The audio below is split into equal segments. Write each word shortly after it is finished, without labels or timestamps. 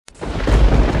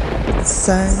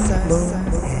Sun, moon,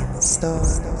 and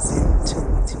stars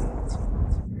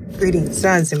intuitive. Greetings,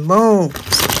 suns and moons.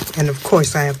 And of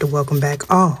course, I have to welcome back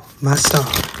all my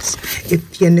stars.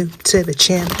 If you're new to the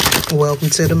channel, welcome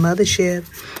to the mothership.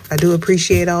 I do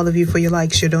appreciate all of you for your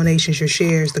likes, your donations, your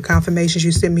shares, the confirmations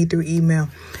you send me through email,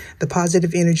 the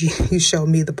positive energy you show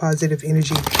me, the positive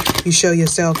energy you show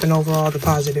yourself, and overall the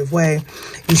positive way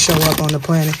you show up on the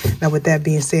planet. Now, with that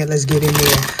being said, let's get in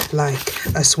there like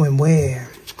a swimwear.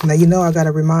 Now, you know, I got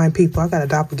to remind people, I got a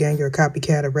doppelganger, a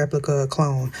copycat, a replica, a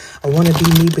clone. I want to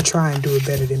be me, but try and do it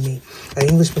better than me. An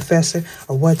English professor,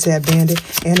 a WhatsApp bandit,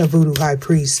 and a voodoo high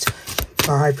priest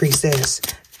or high priestess.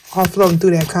 All floating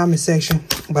through that comment section,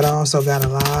 but I also got a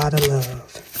lot of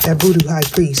love. That voodoo high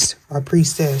priest or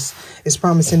priestess is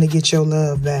promising to get your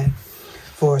love back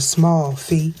for a small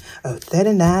fee of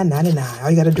 $39.99. All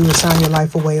you got to do is sign your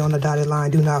life away on the dotted line.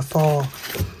 Do not fall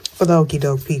for the okie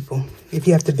doke people. If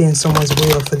you have to bend someone's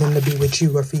will for them to be with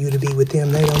you or for you to be with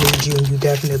them, they don't need you and you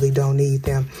definitely don't need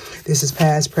them. This is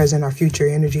past, present, or future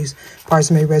energies. Parts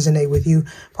may resonate with you,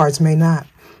 parts may not.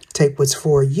 Take what's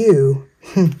for you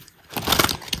and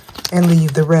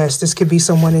leave the rest. This could be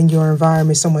someone in your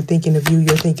environment, someone thinking of you,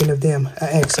 you're thinking of them, an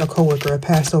ex, a coworker, a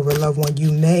passed over loved one.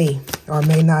 You may or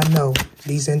may not know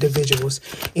these individuals.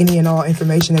 Any and all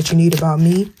information that you need about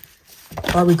me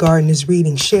or regarding this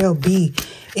reading shall be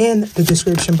in the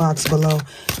description box below,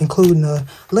 including a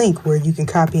link where you can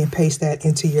copy and paste that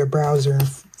into your browser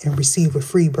and receive a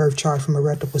free birth chart from a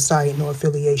reputable site, no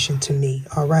affiliation to me.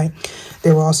 All right.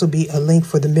 There will also be a link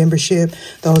for the membership.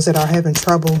 Those that are having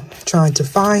trouble trying to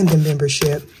find the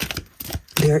membership,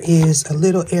 there is a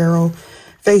little arrow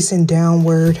facing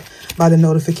downward by the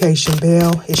notification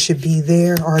bell. It should be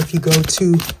there. Or if you go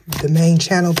to the main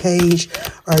channel page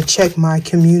or check my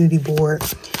community board,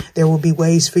 there will be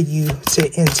ways for you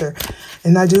to enter.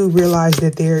 And I do realize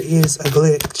that there is a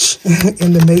glitch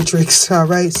in the matrix. All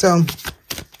right. So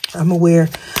I'm aware.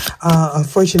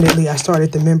 Unfortunately, I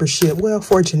started the membership. Well,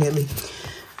 fortunately,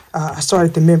 I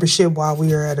started the membership while we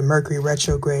were at a Mercury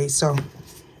retrograde. So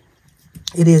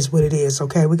it is what it is.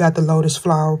 Okay. We got the lotus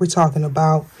flower. We're talking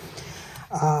about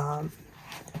I'm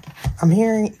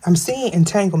seeing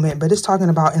entanglement, but it's talking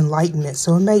about enlightenment.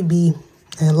 So it may be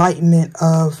enlightenment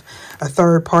of a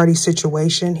third party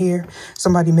situation here.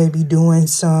 Somebody may be doing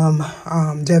some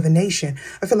divination.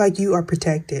 I feel like you are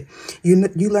protected.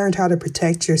 You learned how to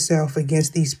protect yourself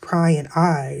against these prying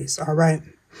eyes. All right.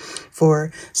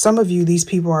 For some of you, these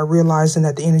people are realizing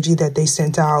that the energy that they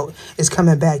sent out is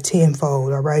coming back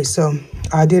tenfold. All right. So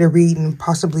I did a reading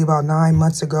possibly about 9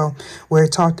 months ago where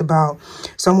it talked about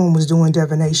someone was doing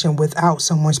divination without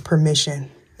someone's permission.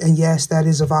 And yes, that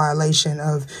is a violation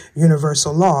of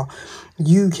universal law.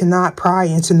 You cannot pry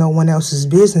into no one else's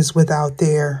business without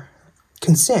their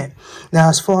consent. Now,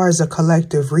 as far as a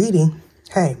collective reading,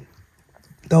 hey,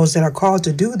 those that are called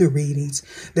to do the readings,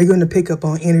 they're going to pick up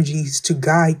on energies to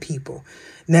guide people.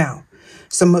 Now,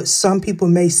 some people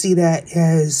may see that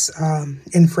as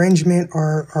infringement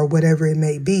or whatever it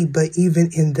may be. But even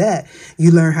in that,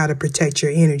 you learn how to protect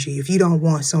your energy. If you don't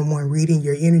want someone reading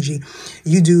your energy,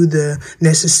 you do the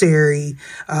necessary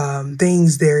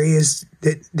things there is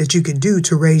that you could do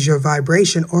to raise your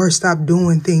vibration, or stop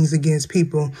doing things against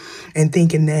people and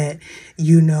thinking that,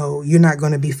 you know, you're not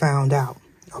going to be found out.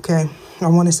 OK, I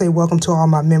want to say welcome to all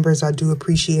my members. I do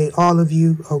appreciate all of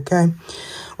you. OK,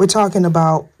 we're talking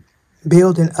about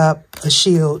building up a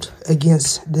shield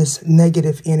against this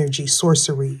negative energy,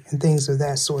 sorcery, and things of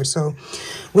that sort. So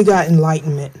we got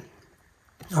enlightenment.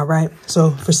 All right.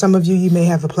 So for some of you, you may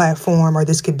have a platform, or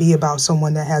this could be about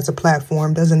someone that has a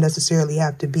platform. Doesn't necessarily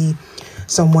have to be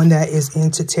someone that is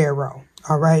into tarot.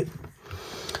 All right.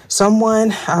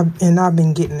 Someone, and I've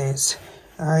been getting this.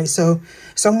 All right. So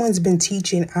someone's been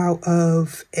teaching out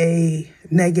of a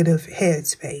negative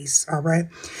headspace. All right.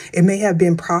 It may have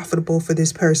been profitable for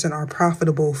this person or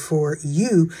profitable for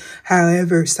you.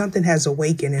 However, something has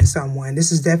awakened in someone.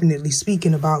 This is definitely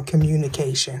speaking about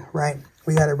communication, right?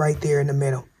 We got it right there in the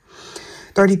middle.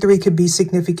 33 could be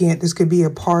significant. This could be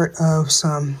a part of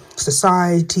some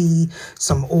society,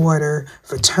 some order,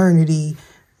 fraternity,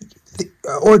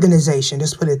 organization.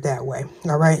 Just put it that way.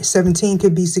 All right. 17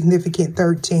 could be significant.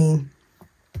 13.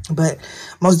 But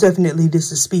most definitely,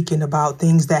 this is speaking about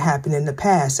things that happened in the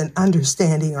past and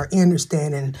understanding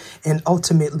and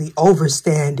ultimately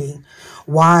overstanding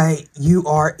why you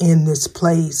are in this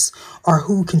place or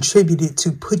who contributed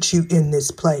to put you in this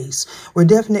place. We're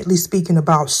definitely speaking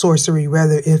about sorcery,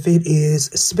 whether if it is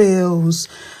spells,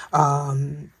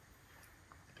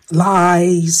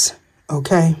 lies,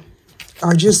 okay,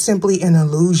 or just simply an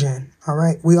illusion. All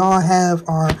right. We all have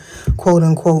our quote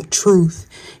unquote truth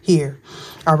here.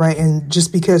 All right. And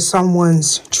just because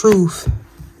someone's truth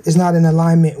is not in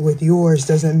alignment with yours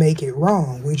doesn't make it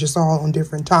wrong. We're just all on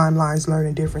different timelines,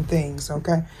 learning different things.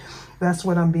 Okay. That's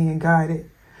what I'm being guided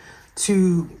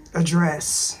to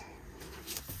address.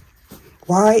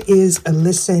 Why is a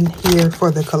listen here for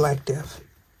the collective?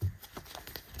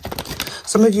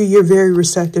 Some of you, you're very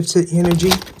receptive to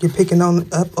energy. You're picking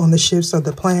up on the shifts of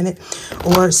the planet,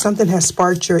 or something has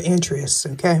sparked your interest,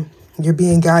 okay? You're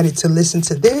being guided to listen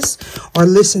to this or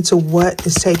listen to what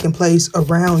is taking place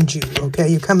around you, okay?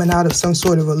 You're coming out of some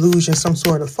sort of illusion, some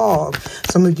sort of fog.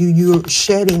 Some of you, you're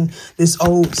shedding this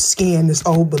old skin, this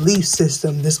old belief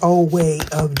system, this old way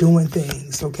of doing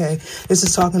things, okay? This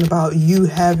is talking about you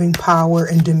having power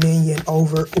and dominion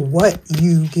over what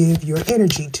you give your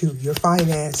energy to, your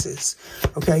finances,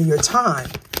 okay, your time.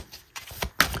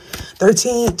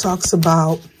 13 talks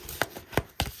about,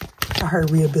 I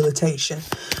heard rehabilitation,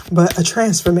 but a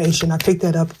transformation. I picked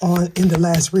that up in the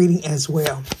last reading as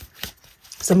well.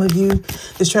 Some of you,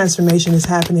 this transformation is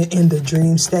happening in the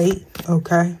dream state,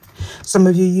 okay? Some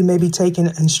of you, you may be taking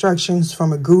instructions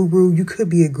from a guru. You could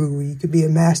be a guru. You could be a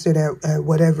master at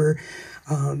whatever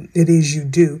it is you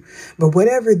do. But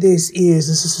whatever this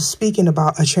is speaking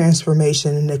about a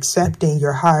transformation and accepting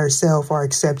your higher self or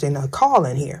accepting a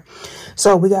calling here.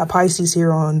 So we got Pisces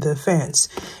here on the fence.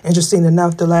 Interesting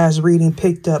enough, the last reading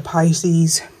picked up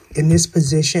Pisces in this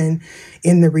position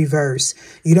in the reverse.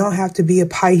 You don't have to be a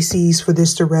Pisces for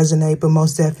this to resonate, but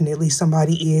most definitely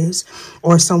somebody is,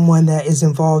 or someone that is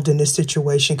involved in this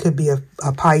situation could be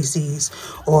a Pisces,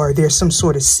 or there's some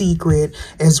sort of secret,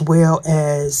 as well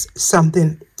as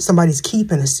somebody's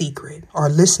keeping a secret or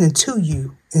listening to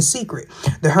you in secret.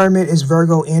 The Hermit is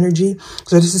Virgo energy.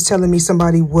 So this is telling me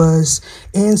somebody was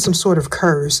in some sort of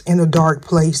curse, in a dark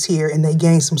place here, and they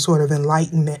gained some sort of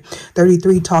enlightenment.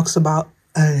 33 talks about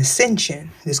an ascension.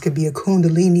 This could be a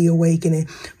Kundalini awakening.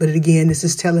 But again, this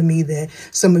is telling me that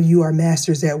some of you are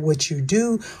masters at what you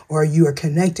do, or you are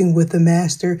connecting with the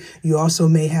master. You also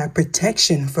may have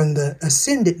protection from the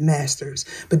ascended masters.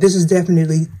 But this is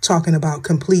definitely talking about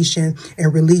completion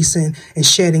and releasing and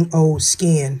shedding old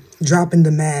skin, dropping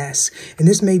the mask. And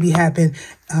this may be happening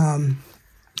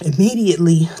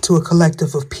immediately to a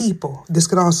collective of people. This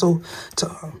could also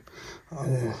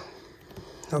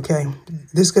okay,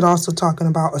 this could also talking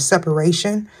about a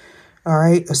separation, all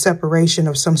right, a separation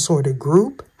of some sort of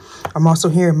group. I'm also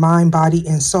hearing mind, body,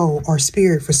 and soul, or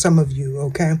spirit for some of you,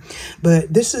 okay?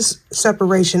 But this is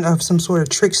separation of some sort of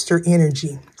trickster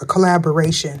energy, a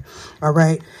collaboration, all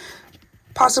right?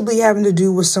 Possibly having to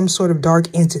do with some sort of dark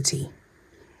entity.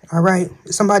 All right.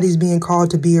 Somebody's being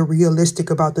called to be realistic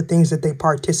about the things that they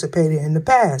participated in the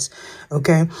past.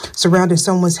 OK, surrounding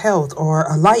someone's health or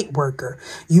a light worker.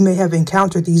 You may have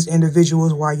encountered these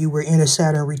individuals while you were in a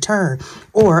Saturn return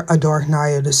or a dark night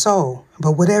of the soul.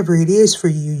 But whatever it is for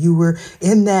you, you were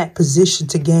in that position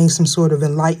to gain some sort of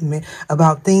enlightenment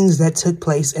about things that took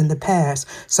place in the past.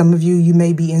 Some of you, you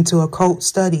may be into occult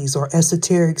studies or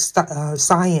esoteric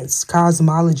science,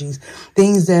 cosmologies,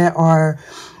 things that are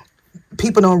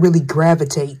people don't really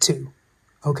gravitate to,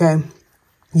 okay?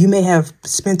 You may have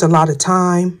spent a lot of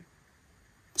time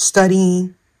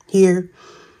studying here.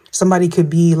 Somebody could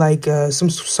be like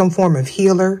some form of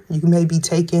healer. You may be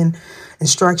taking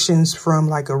instructions from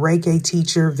like a Reiki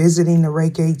teacher, visiting a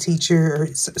Reiki teacher, or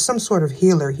some sort of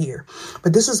healer here.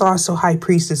 But this is also High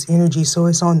Priestess energy, so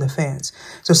it's on the fence.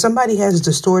 So somebody has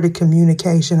distorted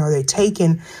communication, or they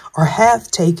taken or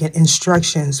have taken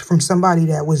instructions from somebody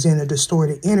that was in a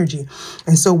distorted energy.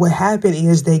 And so what happened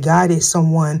is they guided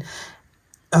someone.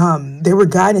 They were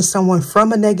guiding someone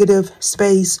from a negative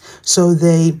space, so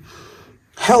they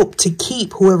help to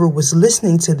keep whoever was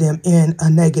listening to them in a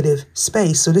negative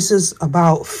space. So this is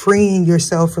about freeing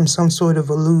yourself from some sort of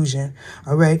illusion.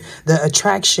 All right. The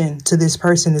attraction to this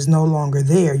person is no longer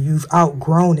there. You've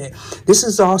outgrown it. This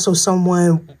is also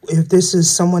someone, if this is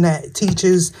someone that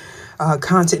teaches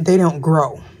content, they don't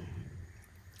grow.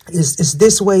 It's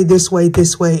this way, this way,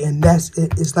 this way, and that's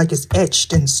it. It's like it's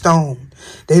etched in stone.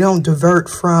 They don't divert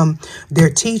from their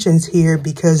teachings here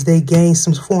because they gain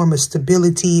some form of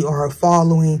stability or a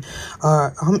following.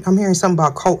 I'm hearing something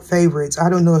about cult favorites. I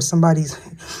don't know if somebody's,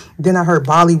 then I heard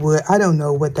Bollywood. I don't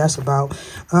know what that's about.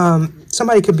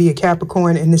 Somebody could be a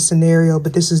Capricorn in this scenario,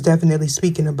 but this is definitely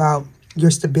speaking about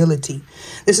your stability.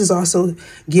 This is also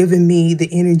giving me the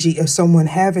energy of someone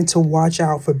having to watch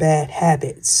out for bad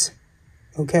habits.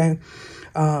 Okay.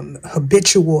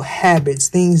 Habitual habits,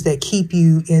 things that keep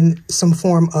you in some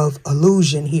form of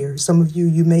illusion here. Some of you,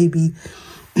 you may be,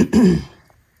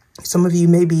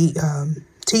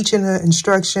 teaching an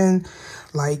instruction,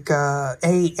 like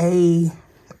AA,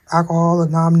 Alcohol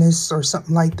Anonymous or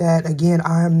something like that. Again,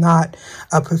 I am not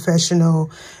a professional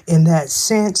in that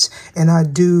sense, and I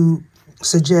do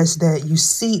suggest that you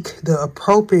seek the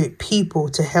appropriate people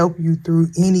to help you through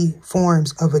any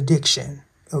forms of addiction,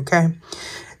 okay?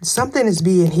 Something is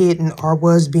being hidden or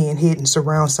was being hidden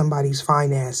surround somebody's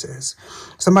finances.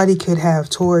 Somebody could have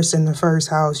Taurus in the first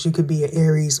house. You could be an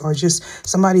Aries, or just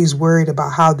somebody is worried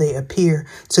about how they appear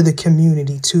to the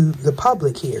community, to the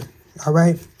public here, all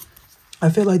right? I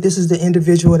feel like this is the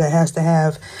individual that has to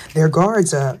have their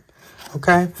guards up,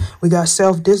 okay? We got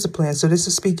self-discipline. So this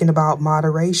is speaking about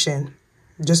moderation.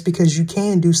 Just because you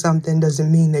can do something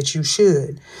doesn't mean that you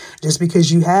should. Just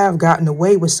because you have gotten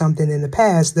away with something in the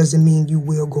past doesn't mean you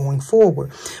will going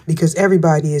forward, because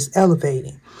everybody is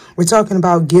elevating. We're talking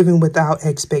about giving without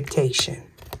expectation,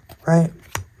 right?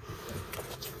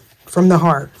 From the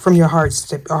heart, from your heart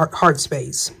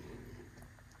space.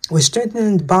 With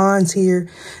strengthened bonds here,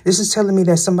 this is telling me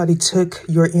that somebody took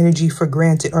your energy for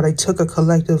granted, or they took a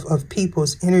collective of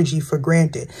people's energy for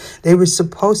granted. They were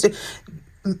supposed to...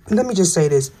 Let me just say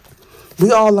this.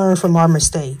 We all learn from our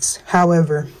mistakes.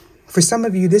 However, for some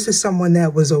of you, this is someone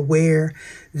that was aware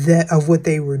of what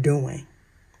they were doing.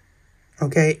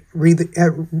 Okay?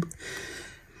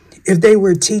 If they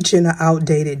were teaching an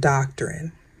outdated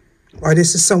doctrine, or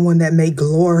this is someone that may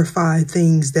glorify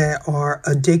things that are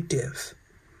addictive.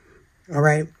 All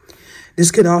right.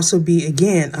 This could also be,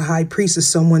 again, a high priestess,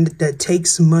 someone that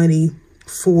takes money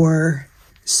for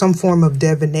some form of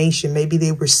divination. Maybe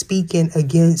they were speaking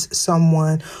against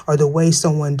someone or the way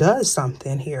someone does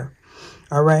something here.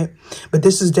 All right. But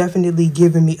this is definitely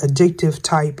giving me addictive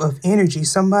type of energy.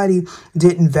 Somebody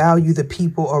didn't value the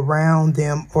people around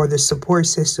them or the support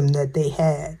system that they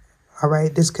had. All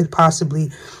right. This could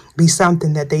possibly be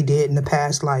something that they did in the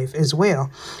past life as well.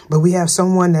 But we have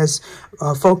someone that's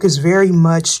focused very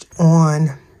much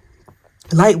on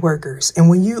light workers. And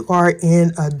when you are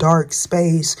in a dark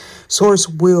space, Source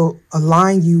will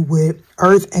align you with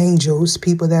earth angels,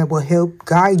 people that will help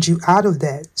guide you out of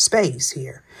that space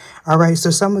here. All right.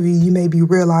 So some of you may be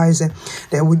realizing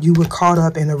that when you were caught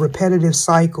up in a repetitive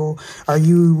cycle, or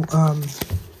you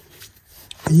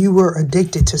were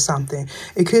addicted to something.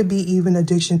 It could be even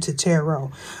addiction to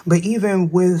tarot. But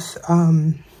even with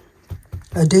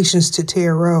addictions to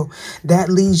tarot, that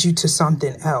leads you to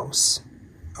something else.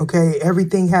 Okay,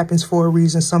 everything happens for a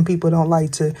reason. Some people don't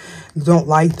like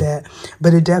that,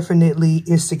 but it definitely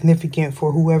is significant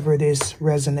for whoever this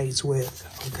resonates with.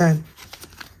 Okay,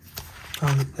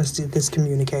 let's do this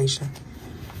communication.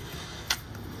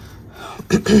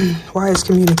 Why is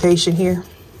communication here?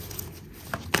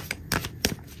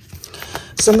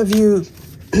 Some of you,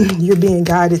 you're being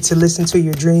guided to listen to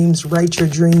your dreams, write your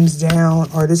dreams down,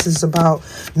 or this is about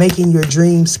making your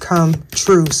dreams come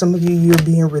true. Some of you, you're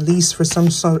being released for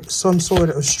some sort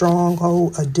of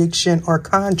stronghold, addiction, or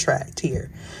contract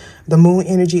here. The moon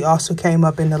energy also came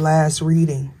up in the last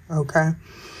reading, okay?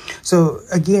 So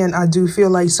again, I do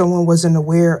feel like someone wasn't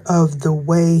aware of the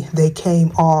way they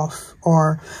came off,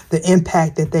 or the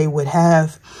impact that they would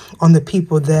have on the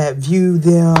people that view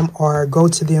them or go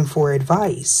to them for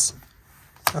advice.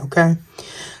 Okay.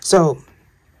 So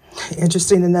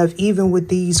interesting enough, even with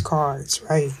these cards,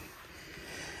 right?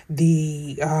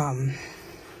 The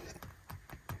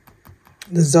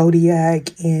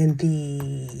zodiac and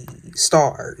the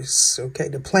stars, okay,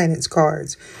 the planets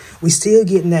cards, we still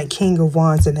getting that King of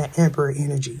Wands and that Emperor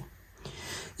energy.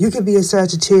 You could be a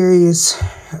Sagittarius,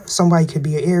 somebody could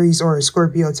be an Aries or a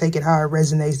Scorpio, take it how it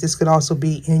resonates. This could also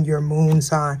be in your moon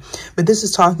sign. But this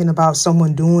is talking about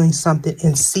someone doing something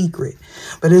in secret.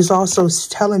 But it's also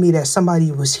telling me that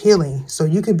somebody was healing. So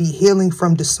you could be healing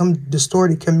from some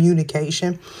distorted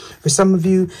communication. For some of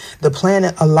you, the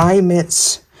planet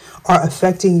alignments are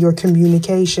affecting your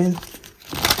communication.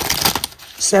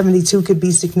 72 could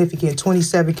be significant.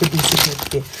 27 could be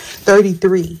significant.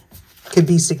 33 could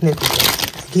be significant.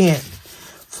 Again,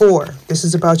 4, this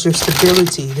is about your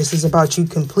stability. This is about you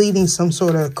completing some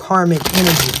sort of karmic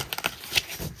energy.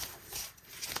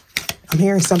 I'm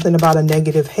hearing something about a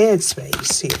negative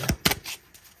headspace here.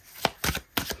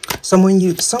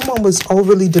 Someone was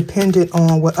overly dependent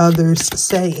on what others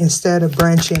say instead of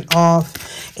branching off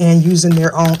and using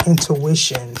their own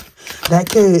intuition. That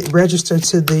could register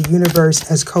to the universe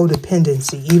as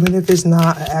codependency, even if it's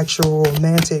not an actual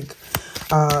romantic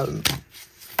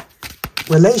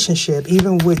relationship.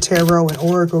 Even with tarot and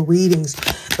oracle readings,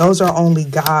 those are only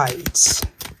guides.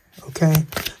 Okay.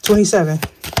 27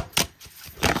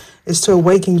 is to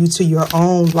awaken you to your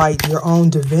own light, your own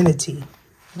divinity.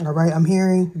 All right. I'm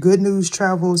hearing good news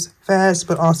travels fast,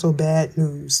 but also bad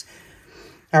news.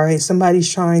 All right.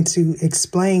 Somebody's trying to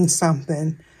explain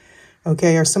something.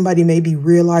 Okay. Or somebody may be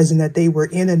realizing that they were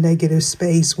in a negative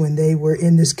space when they were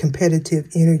in this competitive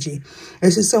energy.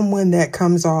 This is someone that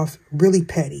comes off really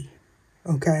petty.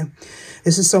 Okay.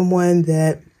 This is someone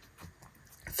that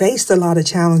faced a lot of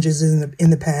challenges in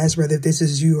the past, whether this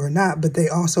is you or not, but they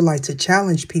also like to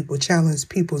challenge people, challenge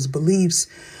people's beliefs,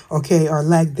 okay, or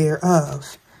lack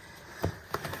thereof.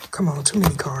 Come on, too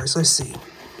many cards. Let's see.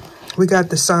 We got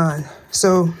the Sun.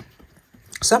 So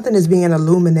something is being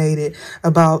illuminated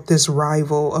about this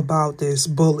rival, about this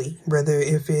bully, whether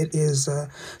if it is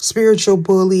a spiritual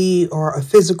bully or a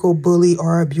physical bully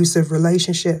or abusive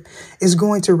relationship, is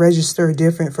going to register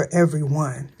different for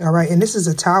everyone. All right. And this is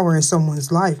a tower in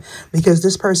someone's life because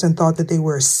this person thought that they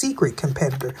were a secret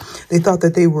competitor. They thought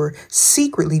that they were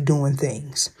secretly doing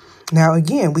things. Now,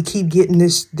 again, we keep getting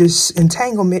this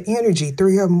entanglement energy,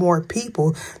 3 or more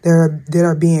people that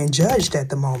are being judged at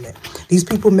the moment. These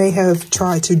people may have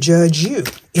tried to judge you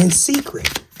in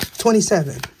secret.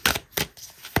 27.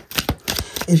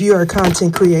 If you are a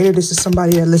content creator, this is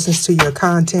somebody that listens to your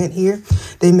content here.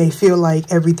 They may feel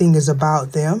like everything is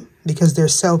about them because they're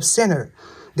self-centered.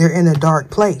 They're in a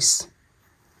dark place.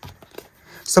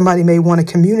 Somebody may want to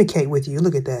communicate with you.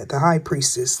 Look at that. The High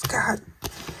Priestess. God.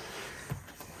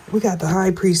 We got the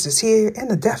High Priestess here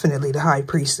and definitely the High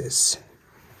Priestess.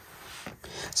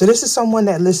 So this is someone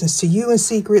that listens to you in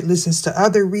secret, listens to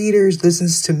other readers,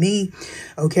 listens to me,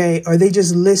 okay? Or they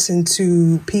just listen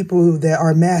to people that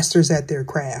are masters at their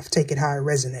craft. Take it how it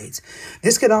resonates.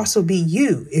 This could also be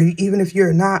you, even if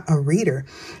you're not a reader.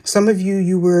 Some of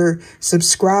you were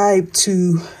subscribed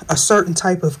to a certain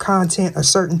type of content, a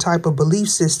certain type of belief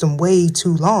system way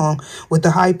too long, with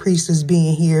the High Priestess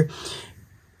being here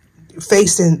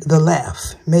facing the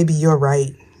left. Maybe you're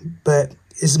right, but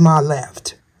it's my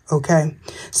left. Okay.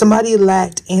 Somebody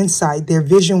lacked insight. Their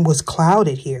vision was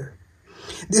clouded here.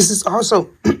 This is also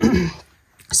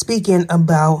speaking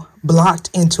about blocked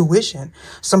intuition.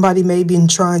 Somebody may be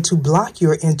trying to block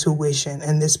your intuition,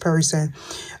 and this person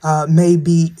may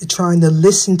be trying to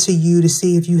listen to you to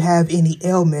see if you have any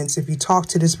ailments, if you talk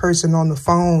to this person on the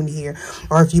phone here,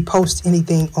 or if you post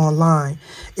anything online.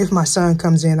 If my son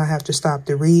comes in, I have to stop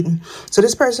the reading. So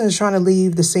this person is trying to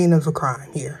leave the scene of a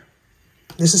crime here.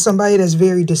 This is somebody that's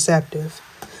very deceptive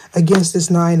against this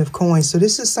 9 of coins. So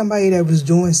this is somebody that was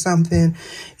doing something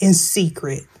in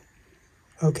secret.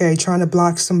 Okay, trying to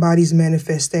block somebody's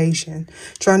manifestation,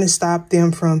 trying to stop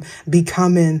them from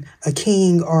becoming a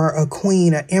king or a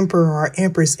queen, an emperor or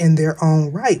empress in their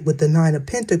own right with the 9 of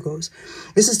Pentacles.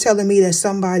 This is telling me that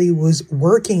somebody was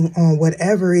working on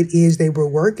whatever it is they were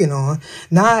working on,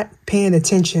 not paying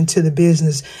attention to the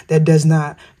business that does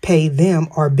not pay them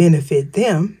or benefit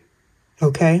them.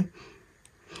 Okay,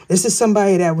 this is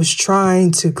somebody that was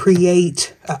trying to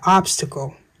create an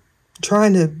obstacle,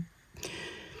 trying to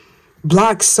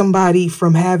block somebody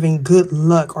from having good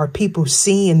luck or people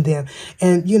seeing them.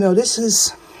 And, you know, this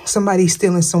is somebody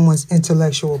stealing someone's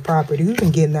intellectual property. We've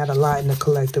been getting that a lot in the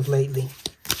collective lately.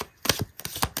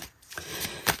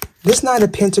 This 9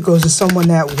 of Pentacles is someone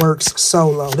that works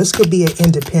solo. This could be an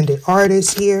independent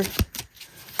artist here.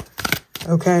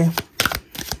 Okay.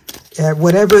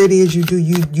 Whatever it is you do,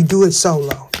 you do it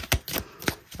solo.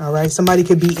 All right. Somebody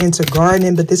could be into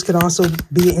gardening, but this could also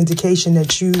be an indication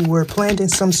that you were planting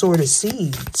some sort of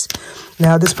seeds.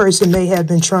 Now, this person may have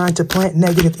been trying to plant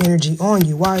negative energy on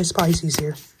you. Why is Pisces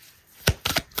here?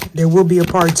 There will be a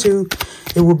part 2.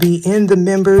 It will be in the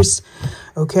members.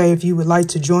 Okay. If you would like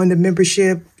to join the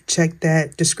membership, check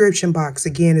that description box.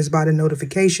 Again, it's by the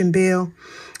notification bell.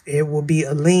 It will be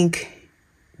a link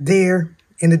there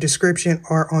in the description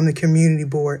or on the community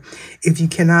board if you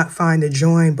cannot find the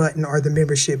join button or the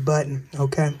membership button.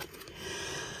 Okay.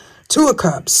 2 of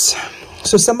Cups.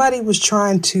 So somebody was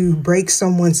trying to break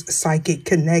someone's psychic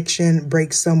connection,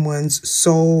 break someone's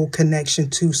soul connection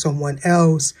to someone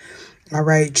else. All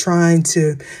right. Trying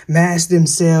to mask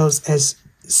themselves as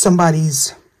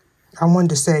somebody's, I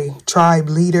wanted to say, tribe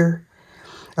leader.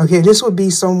 Okay. This would be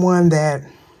someone that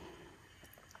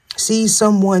sees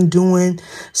someone doing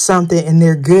something and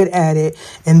they're good at it,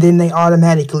 and then they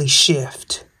automatically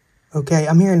shift. Okay,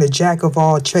 I'm hearing the jack of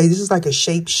all trades. This is like a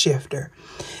shapeshifter.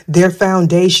 Their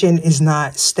foundation is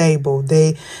not stable.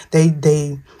 They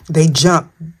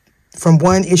jump from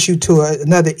one issue to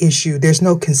another issue. There's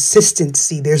no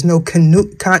consistency. There's no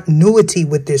continuity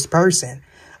with this person.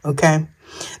 Okay,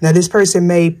 now this person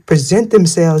may present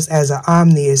themselves as an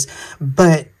omnius,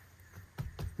 but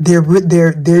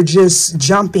they're just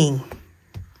jumping.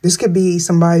 This could be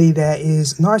somebody that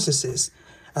is narcissistic,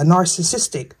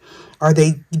 or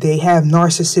they have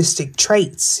narcissistic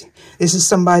traits. This is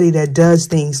somebody that does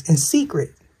things in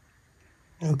secret.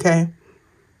 Okay.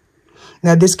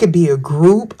 Now, this could be a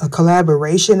group, a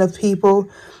collaboration of people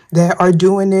that are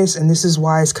doing this. And this is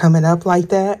why it's coming up like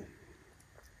that.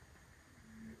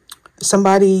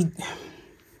 Somebody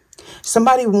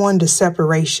wanted a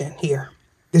separation here.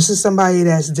 This is somebody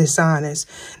that's dishonest.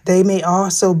 They may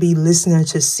also be listening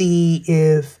to see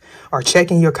if, or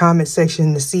checking your comment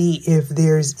section to see if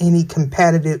there's any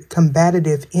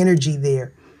combative energy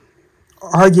there.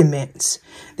 Arguments.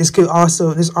 This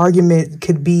argument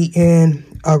could be in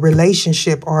a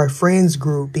relationship or a friends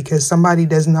group, because somebody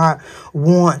does not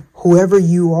want whoever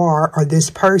you are or this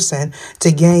person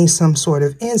to gain some sort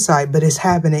of insight, but it's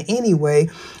happening anyway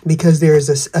because there's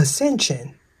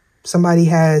ascension. Somebody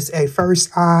has a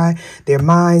first eye, their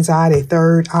mind's eye, their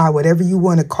third eye, whatever you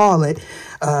want to call it,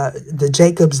 the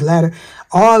Jacob's ladder.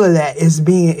 All of that is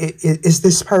is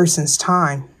this person's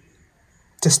time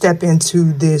to step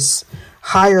into this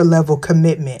higher level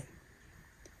commitment.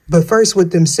 But first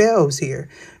with themselves here.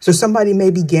 So somebody may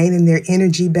be gaining their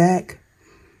energy back.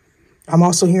 I'm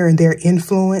also hearing their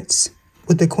influence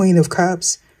with the Queen of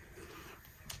Cups.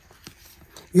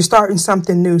 You're starting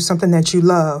something new, something that you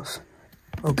love.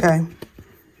 Okay.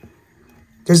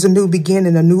 There's a new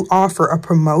beginning, a new offer, a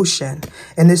promotion.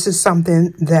 And this is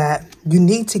something that you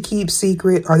need to keep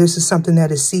secret, or this is something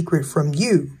that is secret from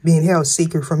you, being held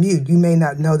secret from you. You may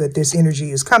not know that this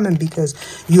energy is coming because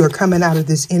you are coming out of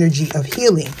this energy of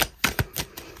healing,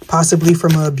 possibly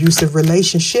from an abusive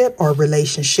relationship or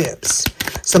relationships.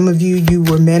 Some of you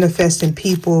were manifesting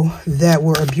people that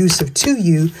were abusive to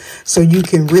you, so you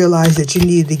can realize that you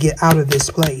need to get out of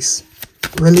this place.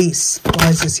 Release. Why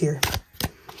is this here?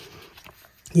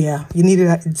 Yeah, you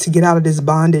needed to get out of this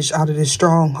bondage, out of this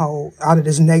stronghold, out of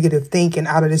this negative thinking,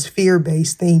 out of this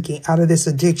fear-based thinking, out of this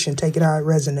addiction. Take it how it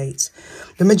resonates.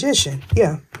 The Magician,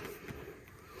 yeah.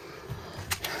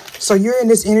 So you're in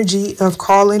this energy of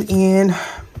calling in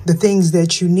the things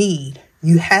that you need.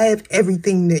 You have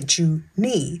everything that you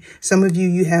need. Some of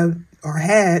you have or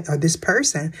had, or this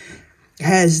person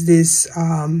has this,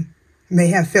 may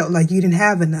have felt like you didn't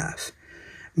have enough.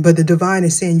 But the divine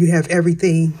is saying you have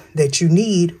everything that you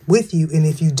need with you. And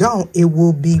if you don't, it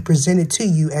will be presented to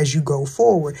you as you go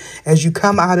forward, as you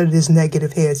come out of this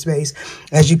negative headspace,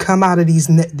 as you come out of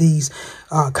these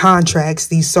contracts,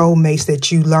 these soulmates that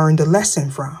you learned a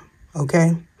lesson from.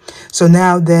 OK, so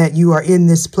now that you are in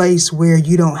this place where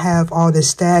you don't have all this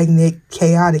stagnant,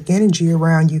 chaotic energy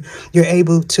around you, you're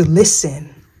able to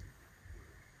listen.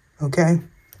 OK,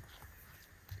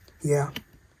 yeah.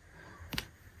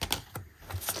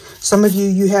 Some of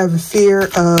you have a fear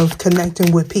of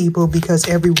connecting with people because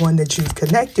everyone that you've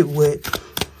connected with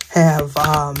have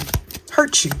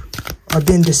hurt you or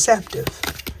been deceptive.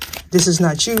 This is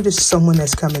not you. This is someone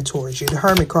that's coming towards you. The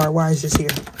Hermit card, why is this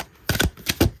here?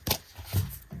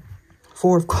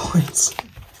 Four of Coins.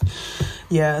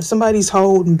 Yeah, somebody's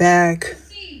holding back.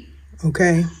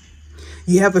 Okay.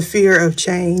 You have a fear of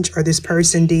change, or this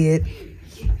person did.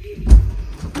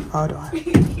 Hold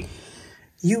on.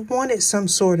 You wanted some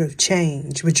sort of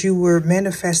change, but you were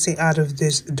manifesting out of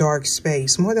this dark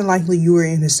space. More than likely, you were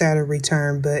in a Saturn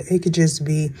return, but it could just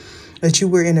be that you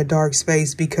were in a dark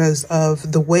space because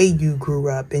of the way you grew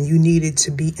up and you needed to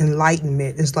be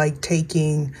enlightenment. It's like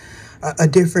taking a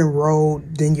different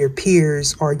road than your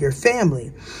peers or your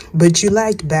family, but you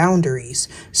lacked boundaries.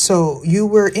 So you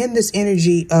were in this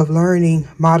energy of learning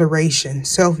moderation,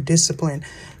 self-discipline,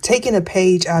 taking a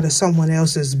page out of someone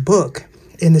else's book,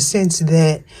 in the sense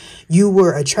that you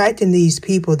were attracting these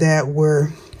people that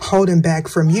were holding back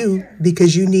from you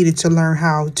because you needed to learn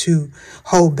how to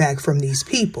hold back from these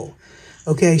people.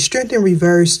 Okay, Strength in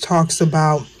Reverse talks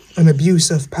about an abuse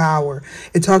of power.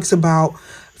 It talks about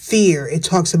fear. It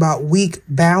talks about weak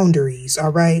boundaries.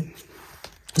 All right.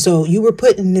 So you were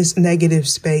put in this negative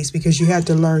space because you had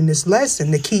to learn this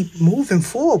lesson to keep moving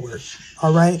forward.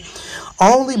 All right.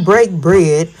 Only break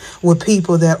bread with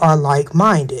people that are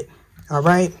like-minded. All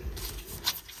right.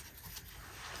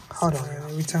 Hold on.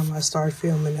 Every time I start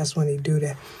filming, that's when they do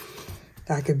that.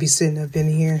 I could be sitting up in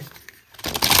here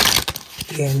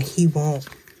and he won't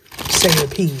say a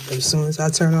peep as soon as I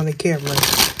turn on the camera.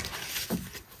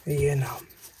 You know.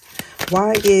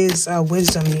 Why is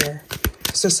wisdom here?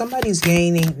 So somebody's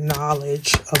gaining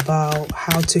knowledge about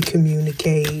how to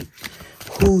communicate,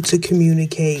 who to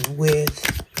communicate with,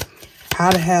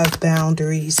 how to have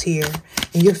boundaries here.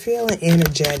 And you're feeling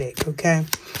energetic, okay?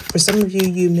 For some of you,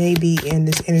 you may be in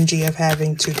this energy of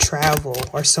having to travel,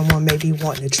 or someone may be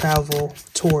wanting to travel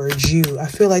towards you. I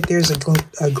feel like there's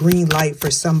a green light for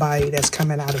somebody that's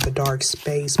coming out of a dark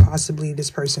space. Possibly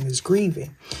this person is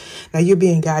grieving. Now, you're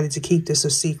being guided to keep this a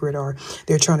secret, or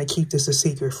they're trying to keep this a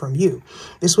secret from you.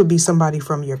 This would be somebody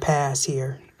from your past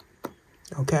here.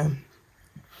 Okay.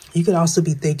 You could also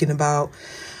be thinking about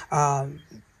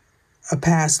a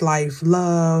past life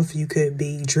love. You could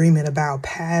be dreaming about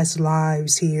past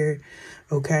lives here.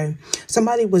 Okay.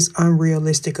 Somebody was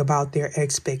unrealistic about their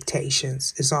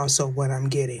expectations is also what I'm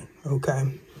getting.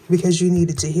 Okay. Because you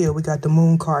needed to heal. We got the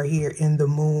moon card here and the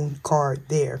moon card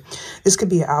there. This could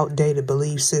be an outdated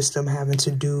belief system having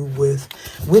to do with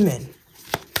women.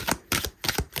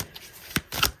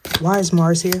 Why is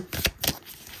Mars here?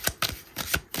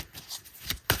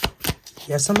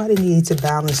 Yeah, somebody needs to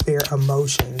balance their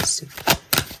emotions.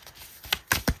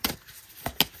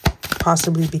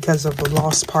 Possibly because of a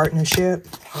lost partnership.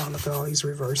 Oh, look at all these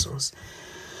reversals.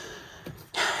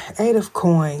 8 of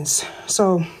Coins.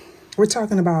 So we're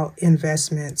talking about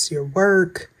investments, your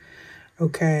work,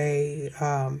 okay,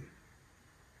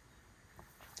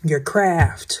 your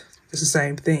craft. It's the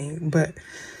same thing, but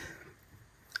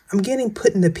I'm getting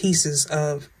putting the pieces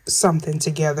of something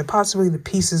together, possibly the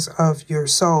pieces of your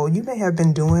soul. You may have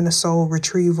been doing a soul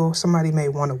retrieval. Somebody may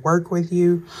want to work with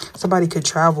you. Somebody could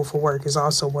travel for work is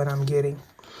also what I'm getting.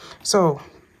 So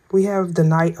we have the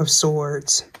Knight of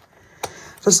Swords.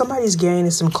 So somebody's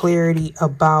gaining some clarity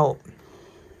about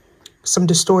some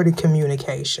distorted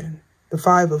communication. The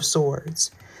 5 of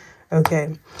Swords.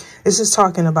 Okay. This is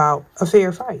talking about a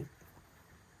fair fight.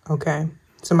 Okay.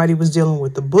 Somebody was dealing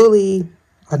with the bully,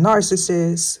 a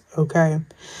narcissist, okay?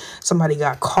 Somebody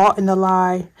got caught in a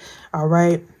lie, all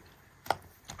right?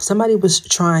 Somebody was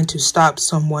trying to stop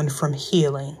someone from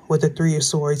healing with the 3 of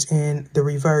Swords in the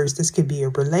reverse. This could be a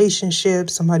relationship.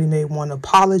 Somebody may want to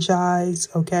apologize,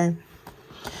 okay?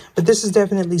 But this is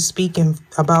definitely speaking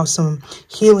about some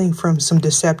healing from some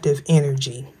deceptive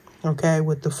energy, okay?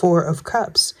 With the 4 of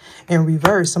Cups in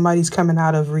reverse, somebody's coming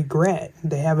out of regret.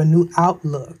 They have a new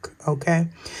outlook, okay?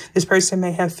 This person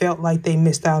may have felt like they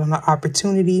missed out on an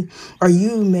opportunity, or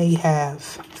you may have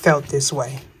felt this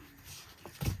way.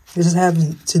 This is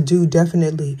having to do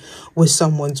definitely with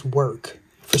someone's work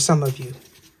for some of you.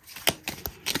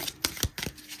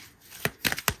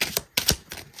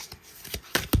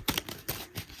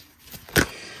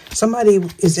 Somebody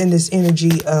is in this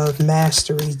energy of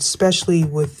mastery, especially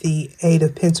with the 8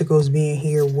 of Pentacles being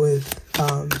here with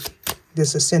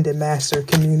this Ascended Master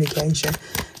communication.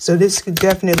 So this could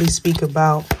definitely speak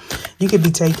about, you could be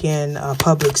taking a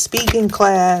public speaking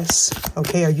class,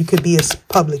 okay? Or you could be a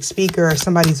public speaker, or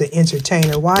somebody's an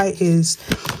entertainer. Why is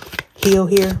heal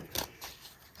here?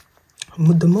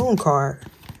 The Moon card.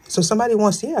 So somebody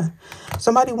wants,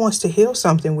 somebody wants to heal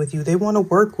something with you. They want to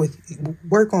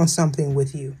work on something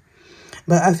with you.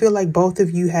 But I feel like both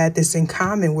of you had this in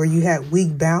common, where you had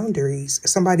weak boundaries.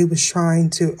 Somebody was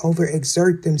trying to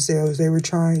overexert themselves. They were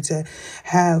trying to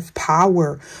have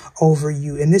power over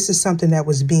you. And this is something that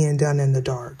was being done in the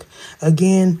dark.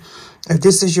 Again, if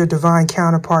this is your divine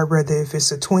counterpart, whether if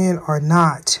it's a twin or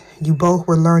not, you both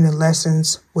were learning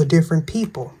lessons with different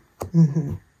people.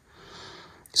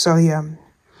 So yeah,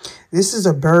 this is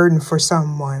a burden for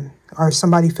someone, or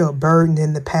somebody felt burdened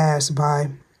in the past by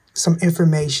some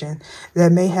information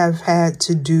that may have had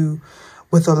to do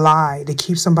with a lie to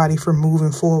keep somebody from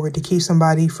moving forward, to keep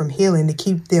somebody from healing, to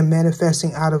keep them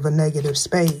manifesting out of a negative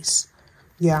space.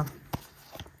 Yeah.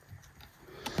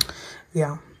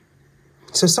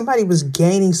 So somebody was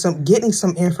getting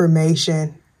some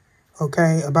information,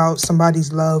 okay, about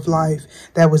somebody's love life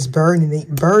that was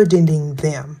burdening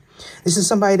them. This is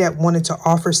somebody that wanted to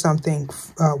offer something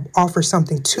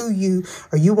to you,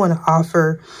 or you want to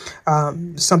offer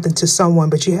something to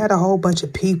someone, but you had a whole bunch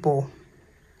of people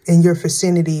in your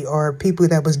vicinity, or people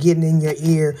that was getting in your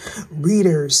ear,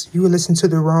 readers. You were listening to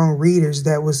the wrong readers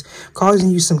that was causing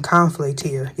you some conflict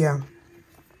here. Yeah.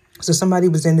 So somebody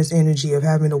was in this energy of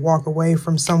having to walk away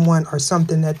from someone or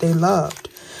something that they loved.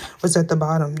 What's at the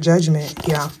bottom? Judgment.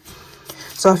 Yeah.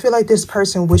 So I feel like this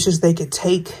person wishes they could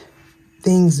take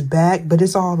things back, but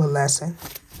it's all a lesson.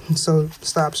 So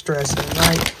stop stressing,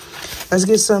 right? Let's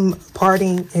get some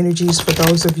parting energies for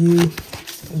those of you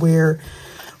where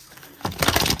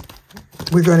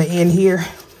we're going to end here.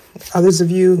 Others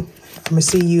of you, I'm going to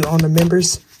see you on the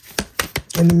members,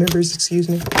 excuse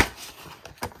me.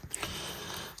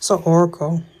 So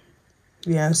Oracle.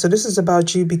 Yeah, so this is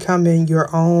about you becoming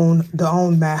the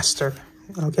own master.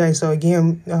 Okay, so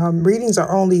again, readings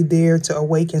are only there to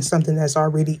awaken something that's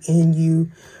already in you.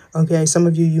 Okay, some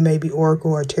of you may be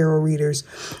oracle or tarot readers,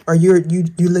 or you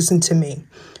listen to me.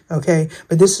 Okay,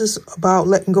 but this is about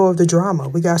letting go of the drama.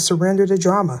 We got to surrender the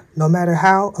drama. No matter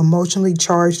how emotionally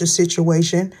charged the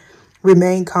situation,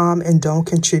 remain calm and don't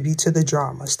contribute to the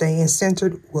drama. Staying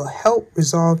centered will help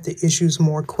resolve the issues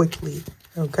more quickly.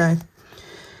 Okay,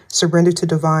 surrender to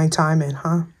divine timing,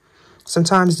 huh?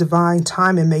 Sometimes divine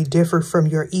timing may differ from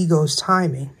your ego's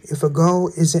timing. If a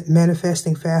goal isn't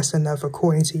manifesting fast enough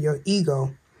according to your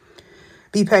ego,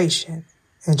 be patient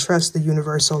and trust the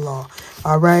universal law.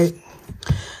 All right.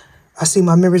 I see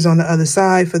my members on the other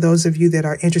side. For those of you that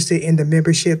are interested in the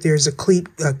membership, there's a clip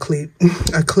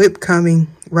coming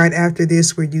right after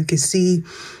this where you can see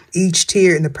each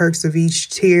tier and the perks of each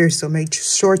tier. So make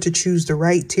sure to choose the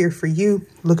right tier for you.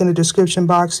 Look in the description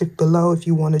box below if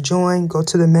you want to join. Go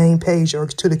to the main page or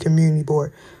to the community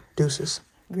board. Deuces.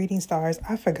 Greetings, stars.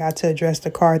 I forgot to address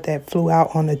the card that flew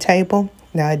out on the table.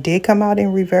 Now, it did come out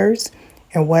in reverse.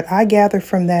 And what I gather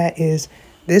from that is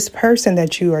this person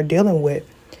that you are dealing with,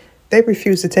 they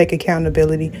refuse to take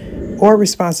accountability or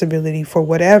responsibility for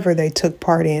whatever they took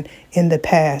part in the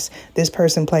past. This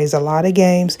person plays a lot of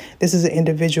games. This is an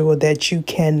individual that you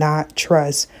cannot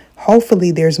trust.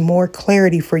 Hopefully, there's more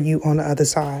clarity for you on the other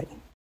side.